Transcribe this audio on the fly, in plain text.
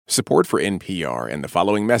Support for NPR and the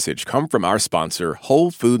following message come from our sponsor,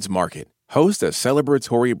 Whole Foods Market. Host a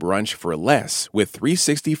celebratory brunch for less with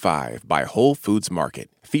 365 by Whole Foods Market,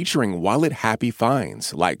 featuring wallet-happy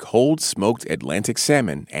finds like cold smoked Atlantic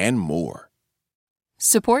salmon and more.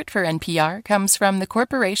 Support for NPR comes from the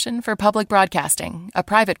Corporation for Public Broadcasting, a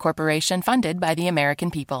private corporation funded by the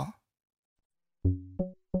American people.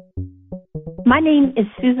 My name is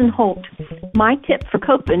Susan Holt. My tip for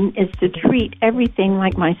coping is to treat everything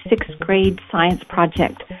like my 6th grade science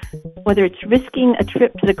project. Whether it's risking a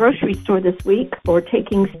trip to the grocery store this week or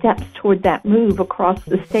taking steps toward that move across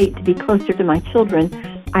the state to be closer to my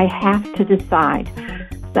children, I have to decide.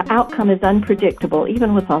 The outcome is unpredictable,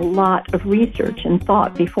 even with a lot of research and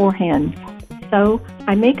thought beforehand. So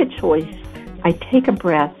I make a choice, I take a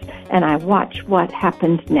breath, and I watch what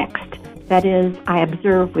happens next. That is, I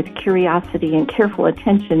observe with curiosity and careful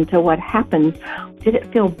attention to what happens. Did it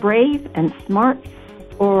feel brave and smart,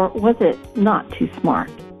 or was it not too smart?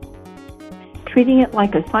 Treating it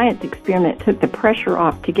like a science experiment took the pressure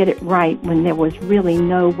off to get it right when there was really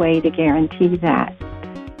no way to guarantee that.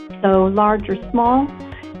 So, large or small,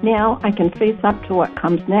 now I can face up to what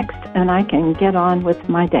comes next, and I can get on with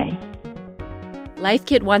my day. Life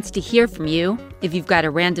Kit wants to hear from you. If you've got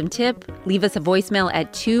a random tip, leave us a voicemail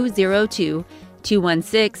at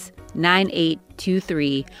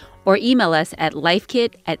 202-216-9823 or email us at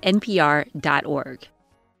lifekit@npr.org.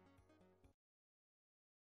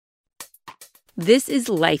 This is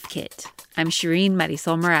Life Kit. I'm Shireen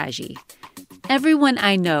Marisol Meraji. Everyone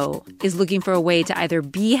I know is looking for a way to either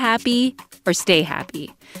be happy or stay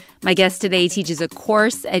happy. My guest today teaches a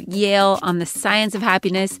course at Yale on the science of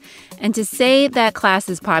happiness, and to say that class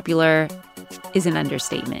is popular is an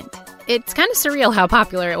understatement. It's kind of surreal how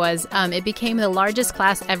popular it was. It became the largest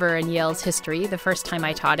class ever in Yale's history the first time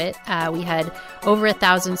I taught it. We had over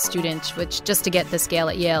 1,000 students, which just to get the scale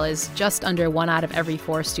at Yale is just under 1 out of every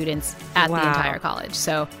 4 students at the entire college.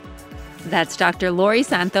 So that's Dr. Laurie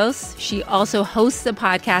Santos. She also hosts a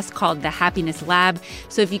podcast called The Happiness Lab.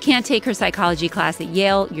 So if you can't take her psychology class at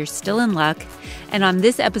Yale, you're still in luck. And on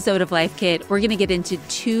this episode of Life Kit, we're going to get into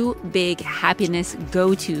 2 big happiness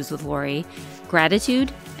go-tos with Laurie: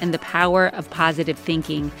 gratitude and the power of positive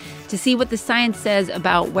thinking, to see what the science says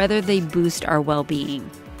about whether they boost our well-being.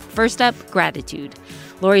 First up, gratitude.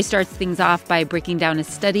 Laurie starts things off by breaking down a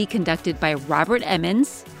study conducted by Robert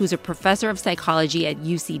Emmons, who's a professor of psychology at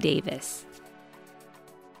UC Davis.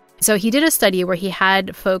 So he did a study where he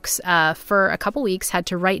had folks for a couple weeks had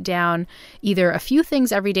to write down either a few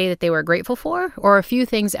things every day that they were grateful for or a few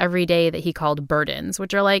things every day that he called burdens,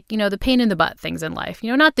 which are like, the pain in the butt things in life.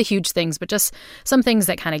 Not the huge things, but just some things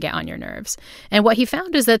that kind of get on your nerves. And what he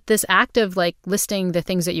found is that this act of listing the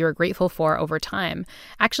things that you were grateful for over time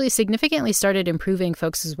actually significantly started improving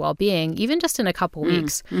folks' well-being, even just in a couple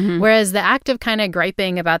weeks. Mm-hmm. Whereas the act of kind of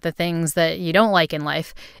griping about the things that you don't like in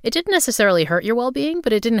life, it didn't necessarily hurt your well-being,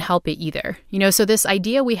 but it didn't help it either. So this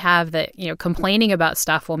idea we have that, complaining about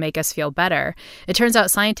stuff will make us feel better, it turns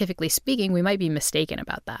out scientifically speaking, we might be mistaken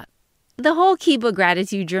about that. The whole keep a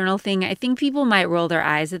gratitude journal thing, I think people might roll their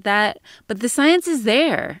eyes at that, but the science is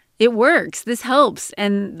there. It works. This helps.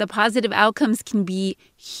 And the positive outcomes can be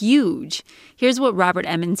huge. Here's what Robert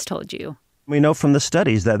Emmons told you. We know from the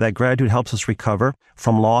studies that gratitude helps us recover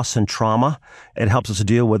from loss and trauma. It helps us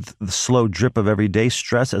deal with the slow drip of everyday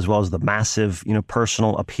stress, as well as the massive,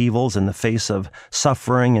 personal upheavals in the face of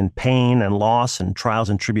suffering and pain and loss and trials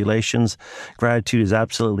and tribulations. Gratitude is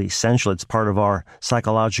absolutely essential. It's part of our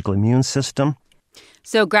psychological immune system.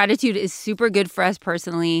 So gratitude is super good for us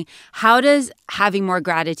personally. How does having more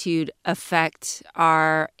gratitude affect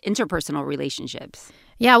our interpersonal relationships?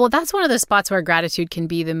 Yeah, well, that's one of the spots where gratitude can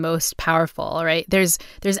be the most powerful, right? There's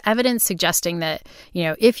evidence suggesting that,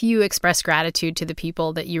 if you express gratitude to the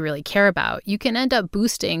people that you really care about, you can end up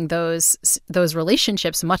boosting those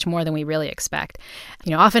relationships much more than we really expect.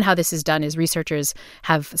 Often how this is done is researchers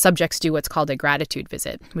have subjects do what's called a gratitude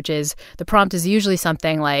visit, which is the prompt is usually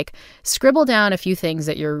something like scribble down a few things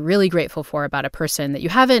that you're really grateful for about a person that you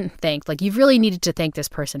haven't thanked, like you've really needed to thank this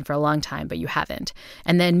person for a long time, but you haven't.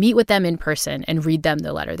 And then meet with them in person and read them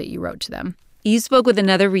the letter that you wrote to them. You spoke with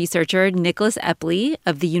another researcher, Nicholas Epley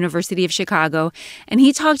of the University of Chicago, and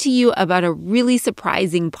he talked to you about a really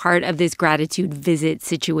surprising part of this gratitude visit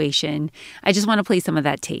situation. I just want to play some of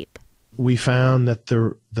that tape. We found that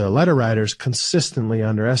the letter writers consistently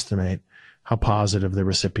underestimate how positive the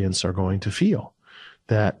recipients are going to feel.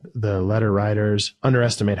 That the letter writers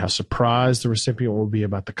underestimate how surprised the recipient will be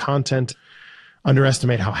about the content,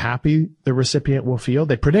 underestimate how happy the recipient will feel.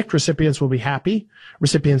 They predict recipients will be happy.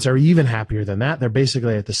 Recipients are even happier than that. They're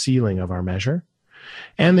basically at the ceiling of our measure.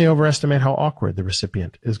 And they overestimate how awkward the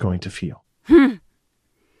recipient is going to feel.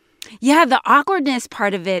 Yeah, the awkwardness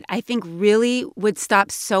part of it, I think, really would stop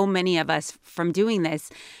so many of us from doing this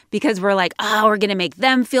because we're like, oh, we're going to make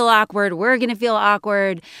them feel awkward. We're going to feel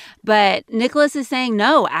awkward. But Nicholas is saying,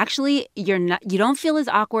 no, actually, you don't feel as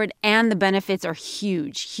awkward, and the benefits are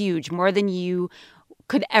huge, huge, more than you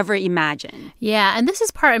could ever imagine. Yeah, and this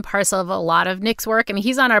is part and parcel of a lot of Nick's work. I mean,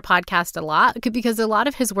 he's on our podcast a lot because a lot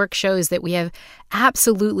of his work shows that we have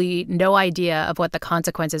absolutely no idea of what the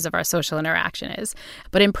consequences of our social interaction is.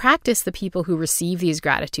 But in practice, the people who receive these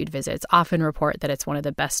gratitude visits often report that it's one of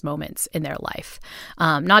the best moments in their life.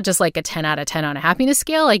 Not just like a 10 out of 10 on a happiness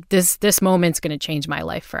scale, like this moment's going to change my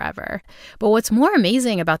life forever. But what's more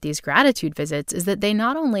amazing about these gratitude visits is that they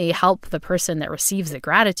not only help the person that receives the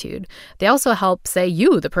gratitude, they also help, say,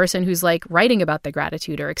 you, the person who's like writing about the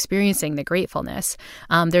gratitude or experiencing the gratefulness.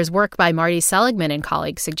 There's work by Marty Seligman and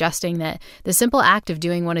colleagues suggesting that the simple act of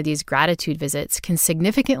doing one of these gratitude visits can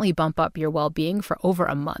significantly bump up your well-being for over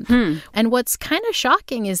a month. And what's kind of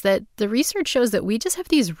shocking is that the research shows that we just have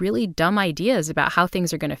these really dumb ideas about how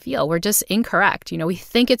things are going to feel. We're just incorrect. We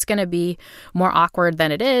think it's going to be more awkward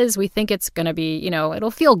than it is. We think it's going to be, it'll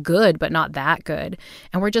feel good, but not that good.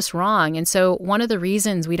 And we're just wrong. And so one of the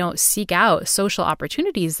reasons we don't seek out social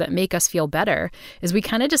opportunities that make us feel better is we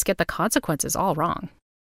kind of just get the consequences all wrong.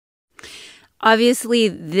 Obviously,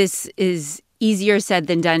 this is easier said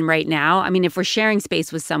than done right now. I mean, if we're sharing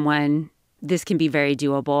space with someone, this can be very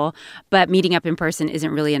doable, but meeting up in person isn't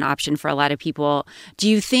really an option for a lot of people. Do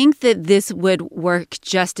you think that this would work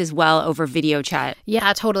just as well over video chat?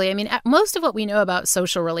 Yeah, totally. I mean, most of what we know about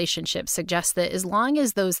social relationships suggests that as long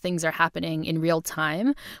as those things are happening in real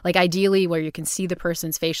time, like ideally where you can see the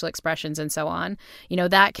person's facial expressions and so on,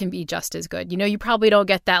 that can be just as good. You probably don't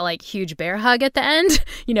get that like huge bear hug at the end,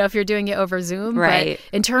 if you're doing it over Zoom. Right.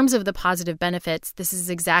 But in terms of the positive benefits, this is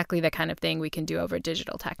exactly the kind of thing we can do over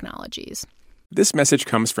digital technologies. This message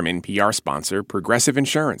comes from NPR sponsor Progressive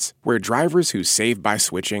Insurance, where drivers who save by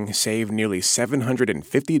switching save nearly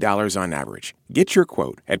 $750 on average. Get your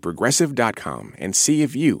quote at Progressive.com and see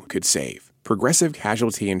if you could save. Progressive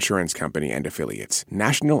Casualty Insurance Company and Affiliates.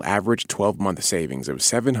 National average 12-month savings of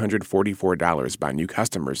 $744 by new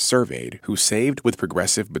customers surveyed who saved with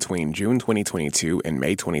Progressive between June 2022 and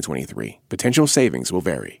May 2023. Potential savings will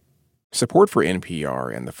vary. Support for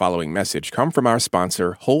NPR and the following message come from our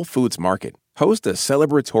sponsor, Whole Foods Market. Host a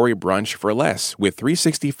celebratory brunch for less with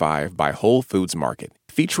 365 by Whole Foods Market,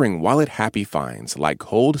 featuring wallet-happy finds like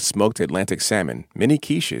cold smoked Atlantic salmon, mini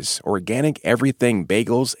quiches, organic everything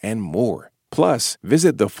bagels, and more. Plus,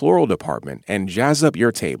 visit the floral department and jazz up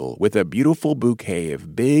your table with a beautiful bouquet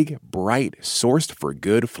of big, bright,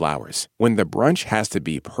 sourced-for-good flowers. When the brunch has to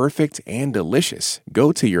be perfect and delicious,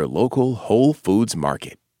 go to your local Whole Foods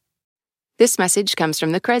Market. This message comes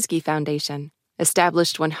from the Kresge Foundation.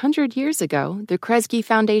 Established 100 years ago, the Kresge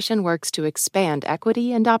Foundation works to expand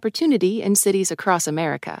equity and opportunity in cities across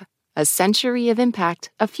America. A century of impact,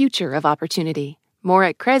 a future of opportunity. More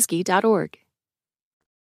at kresge.org.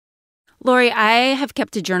 Lori, I have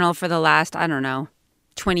kept a journal for the last,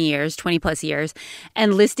 20 plus years.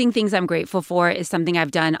 And listing things I'm grateful for is something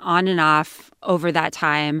I've done on and off over that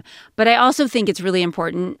time. But I also think it's really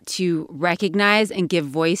important to recognize and give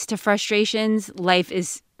voice to frustrations. Life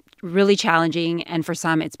is really challenging, and for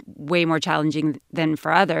some, it's way more challenging than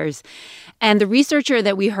for others. And the researcher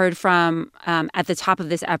that we heard from at the top of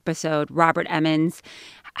this episode, Robert Emmons,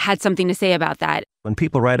 had something to say about that. When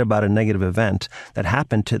people write about a negative event that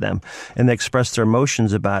happened to them and they express their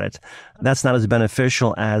emotions about it, that's not as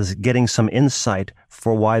beneficial as getting some insight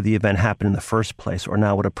for why the event happened in the first place or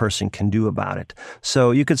now what a person can do about it.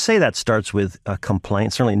 So you could say that starts with a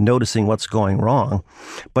complaint, certainly noticing what's going wrong,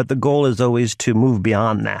 but the goal is always to move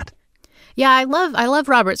beyond that. Yeah, I love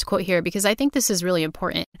Robert's quote here because I think this is really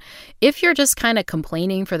important. If you're just kind of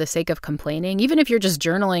complaining for the sake of complaining, even if you're just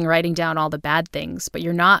journaling, writing down all the bad things, but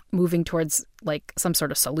you're not moving towards like some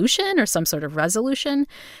sort of solution or some sort of resolution,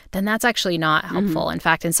 then that's actually not helpful. In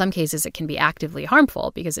fact, in some cases, it can be actively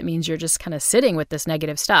harmful because it means you're just kind of sitting with this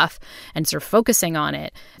negative stuff and sort of focusing on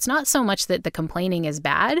it. It's not so much that the complaining is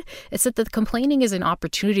bad. It's that the complaining is an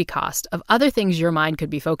opportunity cost of other things your mind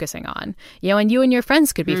could be focusing on, and you and your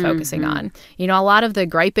friends could be focusing on. A lot of the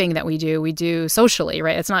griping that we do socially,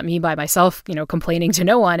 right? It's not me by myself, complaining to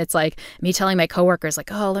no one. It's like me telling my coworkers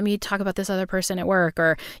like, oh, let me talk about this other person at work,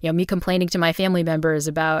 or, me complaining to my family members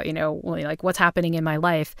about, like what's happening in my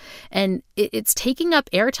life. And it's taking up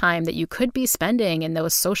airtime that you could be spending in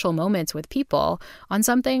those social moments with people on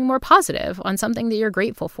something more positive, on something that you're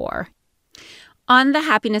grateful for. On the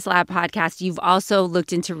Happiness Lab podcast, you've also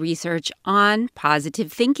looked into research on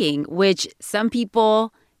positive thinking, which some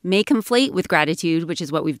people may conflate with gratitude, which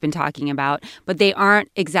is what we've been talking about, but they aren't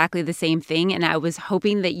exactly the same thing. And I was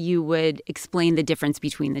hoping that you would explain the difference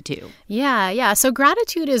between the two. Yeah. So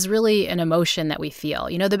gratitude is really an emotion that we feel.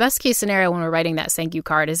 You know, the best case scenario when we're writing that thank you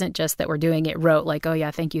card isn't just that we're doing it rote, like, oh, yeah,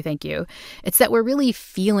 thank you. It's that we're really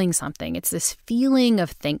feeling something. It's this feeling of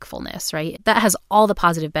thankfulness, right? That has all the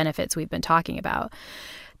positive benefits we've been talking about.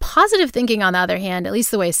 Positive thinking, on the other hand, at least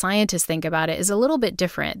the way scientists think about it, is a little bit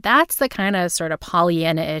different. That's the kind of sort of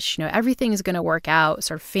Pollyanna-ish, everything's going to work out,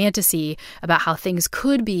 sort of fantasy about how things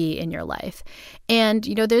could be in your life. And,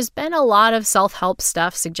 there's been a lot of self-help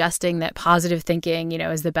stuff suggesting that positive thinking,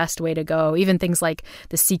 is the best way to go. Even things like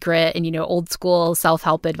The Secret and, old school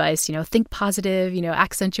self-help advice, think positive,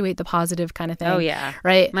 accentuate the positive kind of thing. Oh, yeah.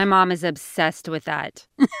 Right? My mom is obsessed with that.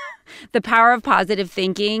 The power of positive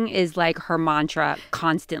thinking is like her mantra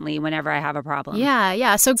constantly whenever I have a problem.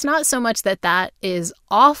 Yeah. So it's not so much that is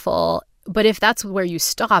awful, but if that's where you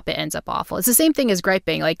stop, it ends up awful. It's the same thing as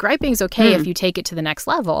griping. Like, griping's okay if you take it to the next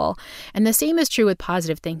level. And the same is true with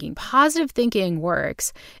positive thinking. Positive thinking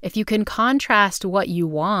works if you can contrast what you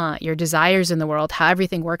want, your desires in the world, how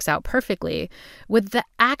everything works out perfectly, with the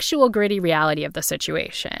actual gritty reality of the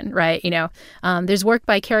situation, right? There's work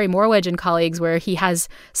by Kerry Morwedge and colleagues where he has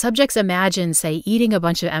subjects imagine, say, eating a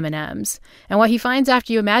bunch of M&Ms. And what he finds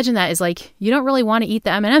after you imagine that is, like, you don't really want to eat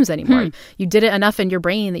the M&Ms anymore. You did it enough in your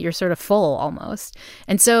brain that you're sort of full almost.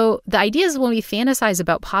 And so the idea is when we fantasize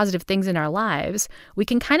about positive things in our lives, we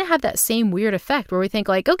can kind of have that same weird effect where we think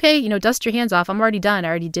like, okay, dust your hands off. I'm already done. I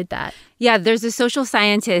already did that. Yeah, there's a social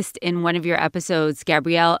scientist in one of your episodes,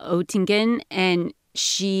 Gabrielle Oettingen, and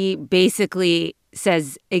she basically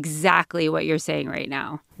says exactly what you're saying right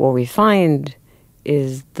now. What we find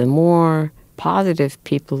is the more positive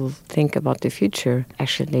people think about the future,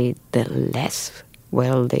 actually, the less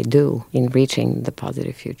well they do in reaching the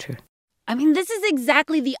positive future. I mean, this is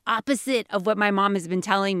exactly the opposite of what my mom has been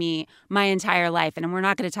telling me my entire life. And we're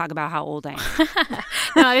not going to talk about how old I am.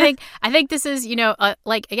 No, I think this is,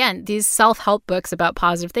 again, these self-help books about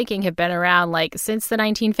positive thinking have been around since the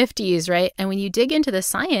 1950s, right? And when you dig into the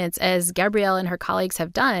science, as Gabrielle and her colleagues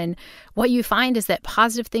have done, what you find is that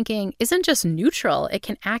positive thinking isn't just neutral, it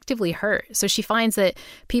can actively hurt. So she finds that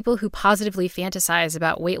people who positively fantasize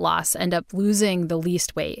about weight loss end up losing the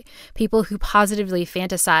least weight. People who positively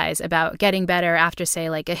fantasize about getting better after, say,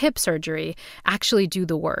 like a hip surgery actually do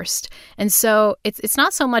the worst. And so it's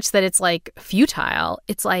not so much that it's futile,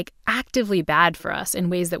 it's actively bad for us in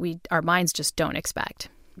ways that our minds just don't expect.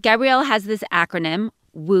 Gabrielle has this acronym,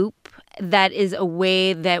 WHOOP, that is a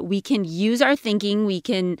way that we can use our thinking, we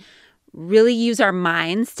can really use our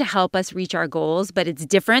minds to help us reach our goals, but it's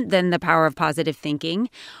different than the power of positive thinking.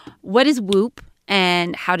 What is WHOOP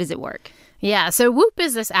and how does it work? Yeah, so WHOOP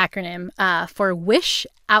is this acronym for Wish,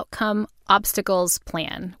 Outcome, Obstacles,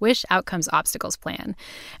 Plan. Wish, Outcomes, Obstacles, Plan.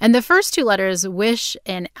 And the first two letters, wish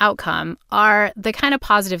and outcome, are the kind of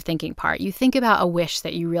positive thinking part. You think about a wish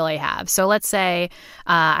that you really have. So let's say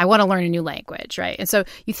I want to learn a new language, right? And so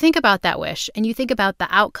you think about that wish and you think about the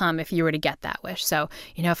outcome if you were to get that wish. So,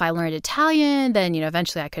 if I learned Italian, then,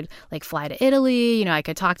 eventually I could fly to Italy. I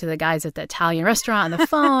could talk to the guys at the Italian restaurant on the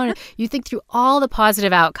phone. You think through all the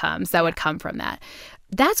positive outcomes that would come from that.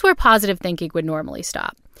 That's where positive thinking would normally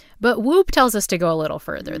stop. But WHOOP tells us to go a little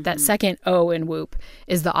further. That second O in WHOOP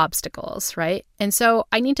is the obstacles, right? And so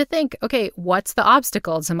I need to think, okay, what's the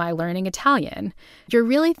obstacles? Am I learning Italian? You're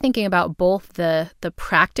really thinking about both the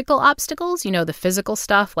practical obstacles, the physical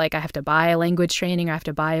stuff, like I have to buy a language training or I have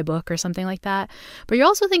to buy a book or something like that. But you're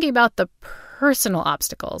also thinking about the personal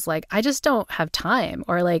obstacles, like I just don't have time,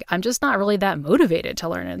 or I'm just not really that motivated to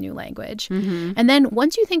learn a new language. And then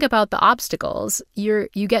once you think about the obstacles, you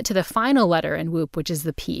get to the final letter in WHOOP, which is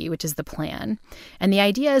the P, which is the plan. And the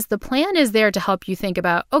idea is the plan is there to help you think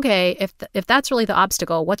about, okay, if that's really the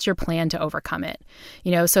obstacle, what's your plan to overcome it?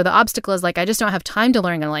 So the obstacle is I just don't have time to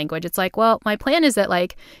learn a language. It's well, my plan is that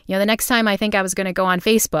the next time I think I was going to go on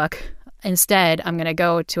Facebook, instead, I'm going to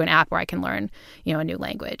go to an app where I can learn, a new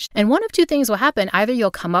language. And one of two things will happen. Either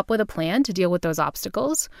you'll come up with a plan to deal with those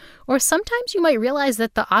obstacles, or sometimes you might realize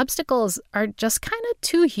that the obstacles are just kind of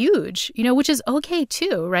too huge, which is okay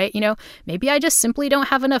too, right? Maybe I just simply don't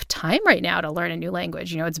have enough time right now to learn a new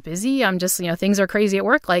language. It's busy. I'm just, things are crazy at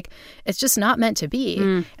work. It's just not meant to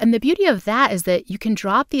be. And the beauty of that is that you can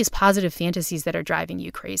drop these positive fantasies that are driving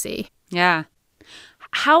you crazy. Yeah.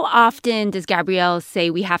 How often does Gabrielle say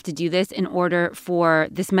we have to do this in order for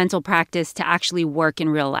this mental practice to actually work in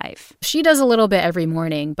real life? She does a little bit every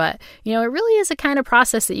morning, but, it really is a kind of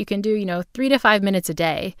process that you can do, 3 to 5 minutes a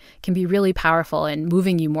day can be really powerful in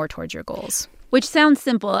moving you more towards your goals. Which sounds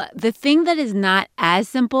simple. The thing that is not as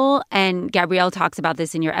simple, and Gabrielle talks about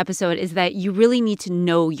this in your episode, is that you really need to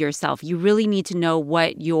know yourself. You really need to know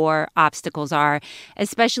what your obstacles are,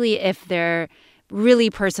 especially if they're really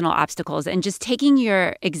personal obstacles. And just taking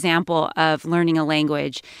your example of learning a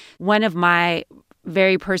language, one of my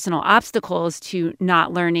very personal obstacles to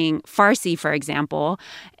not learning Farsi, for example,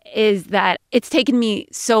 is that it's taken me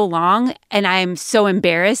so long and I'm so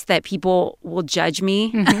embarrassed that people will judge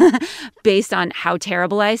me based on how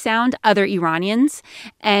terrible I sound, other Iranians.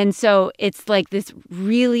 And so it's like this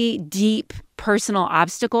really deep personal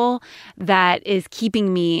obstacle that is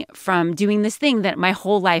keeping me from doing this thing that my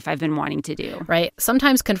whole life I've been wanting to do. Right.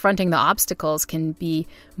 Sometimes confronting the obstacles can be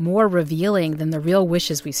more revealing than the real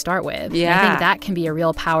wishes we start with. Yeah. And I think that can be a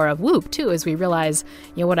real power of WHOOP, too, as we realize,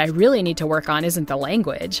 what I really need to work on isn't the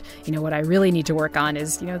language. What I really need to work on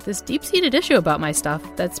is, this deep-seated issue about my stuff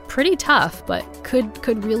that's pretty tough, but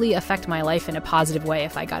could really affect my life in a positive way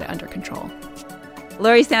if I got it under control.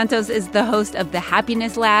 Laurie Santos is the host of The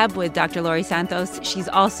Happiness Lab with Dr. Laurie Santos. She's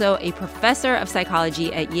also a professor of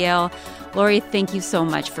psychology at Yale. Laurie, thank you so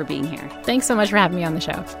much for being here. Thanks so much for having me on the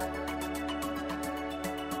show.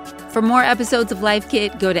 For more episodes of Life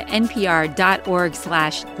Kit, go to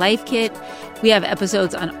npr.org/lifekit. We have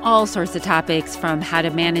episodes on all sorts of topics, from how to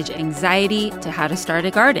manage anxiety to how to start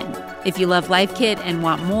a garden. If you love Life Kit and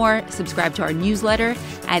want more, subscribe to our newsletter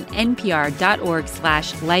at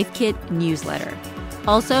npr.org/lifekit newsletter.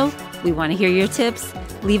 Also, we want to hear your tips.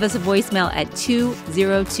 Leave us a voicemail at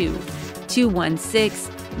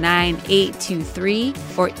 202-216-9823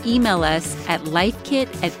 or email us at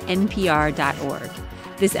lifekit@npr.org.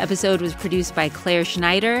 This episode was produced by Claire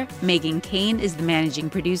Schneider. Megan Kane is the managing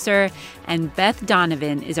producer, and Beth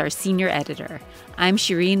Donovan is our senior editor. I'm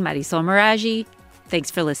Shireen Marisol Meraji. Thanks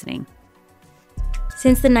for listening.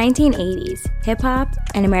 Since the 1980s, hip-hop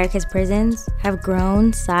and America's prisons have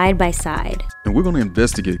grown side by side. And we're going to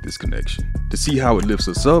investigate this connection to see how it lifts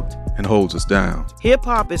us up and holds us down.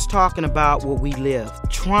 Hip-hop is talking about what we live,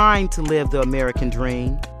 trying to live the American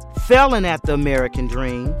dream, failing at the American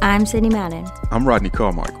dream. I'm Sydney Madden. I'm Rodney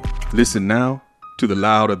Carmichael. Listen now to the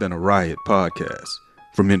Louder Than a Riot podcast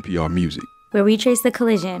from NPR Music, where we trace the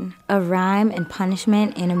collision of rhyme and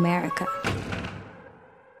punishment in America.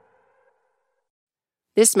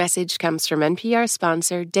 This message comes from NPR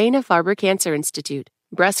sponsor Dana-Farber Cancer Institute.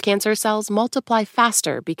 Breast cancer cells multiply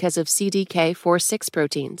faster because of CDK4/6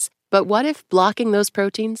 proteins. But what if blocking those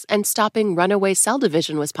proteins and stopping runaway cell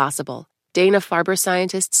division was possible? Dana-Farber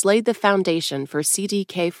scientists laid the foundation for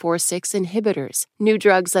CDK4/6 inhibitors, new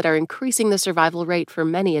drugs that are increasing the survival rate for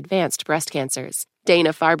many advanced breast cancers.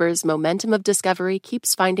 Dana-Farber's momentum of discovery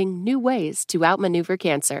keeps finding new ways to outmaneuver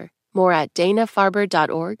cancer. More at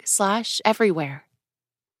danafarber.org/everywhere.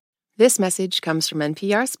 This message comes from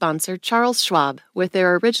NPR sponsor Charles Schwab with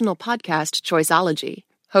their original podcast, Choiceology.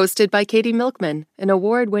 Hosted by Katie Milkman, an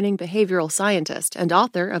award-winning behavioral scientist and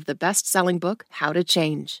author of the best-selling book, How to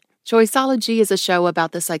Change. Choiceology is a show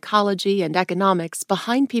about the psychology and economics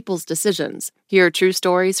behind people's decisions. Hear true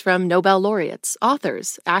stories from Nobel laureates,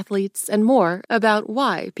 authors, athletes, and more about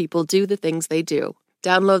why people do the things they do.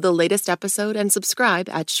 Download the latest episode and subscribe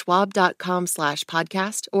at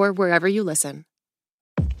schwab.com/podcast or wherever you listen.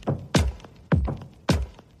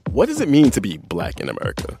 What does it mean to be Black in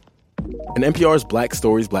America? In NPR's Black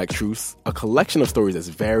Stories, Black Truths, a collection of stories as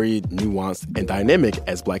varied, nuanced, and dynamic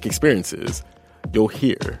as Black experiences, you'll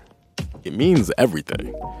hear it means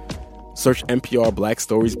everything. Search NPR Black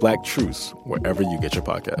Stories, Black Truths wherever you get your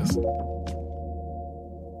podcasts.